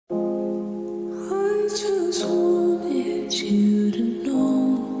just wanted you to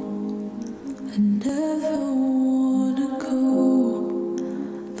know I never wanna go.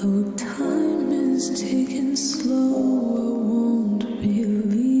 Though time is ticking slow, I won't be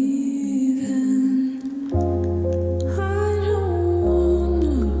leaving. I don't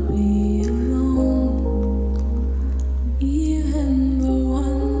wanna be alone, even though I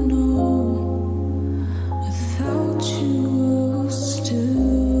know without you I'll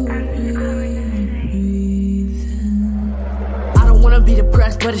still be breathing. I don't wanna be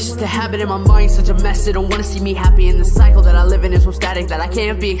depressed, but it's just a habit in my mind, such a mess. They don't wanna see me happy, and the cycle that I live in is so static that I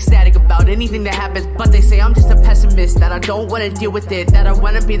can't be ecstatic about anything that happens. But they say I'm just a pessimist, that I don't wanna deal with it, that I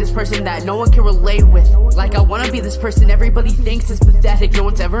wanna be this person that no one can relate with. Like I wanna be this person everybody thinks is pathetic. No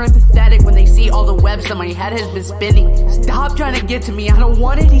one's ever empathetic when they see all the webs that my head has been spinning. Stop trying to get to me, I don't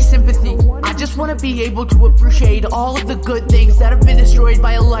want any sympathy. I just wanna be able to appreciate all of the good things that have been destroyed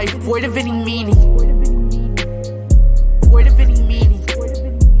by a life void of any meaning. Void of any meaning.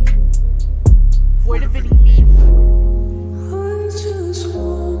 Void of any meaning. I just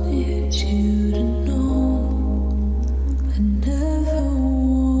wanted you to know I never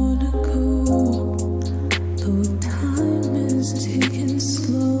wanna go. Though time is ticking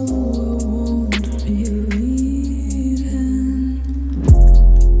slow, I won't be leaving.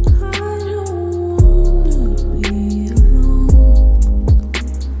 I don't wanna be alone,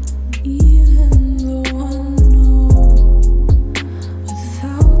 even though I know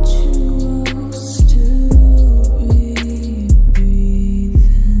without you I'll still be breathing.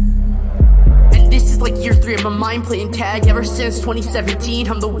 And this is like year 3 of my mind playing tag. Ever since 2017,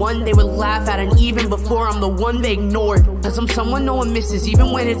 I'm the one they would laugh at, and even before, I'm the one they ignored. Cause I'm someone no one misses,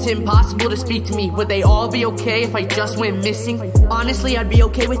 even when it's impossible to speak to me. Would they all be okay if I just went missing? Honestly, I'd be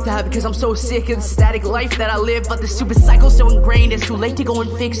okay with that, because I'm so sick of the static life that I live. But the stupid cycle's so ingrained, it's too late to go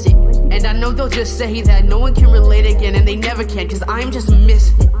and fix it. And I know they'll just say that no one can relate again, and they never can, cause I'm just a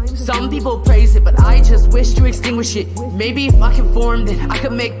misfit. Some people praise it, but I just wish to extinguish it. Maybe if I conformed, then I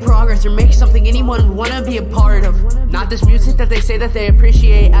could make progress, or make something anyone would wanna be a part of. Not this music that they say that they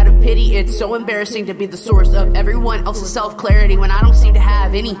appreciate out of pity. It's so embarrassing to be the source of everyone else's self-clarity when I don't seem to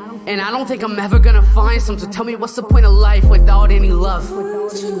have any. And I don't think I'm ever gonna find some, so tell me what's the point of life without any love? I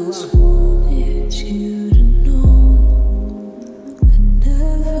just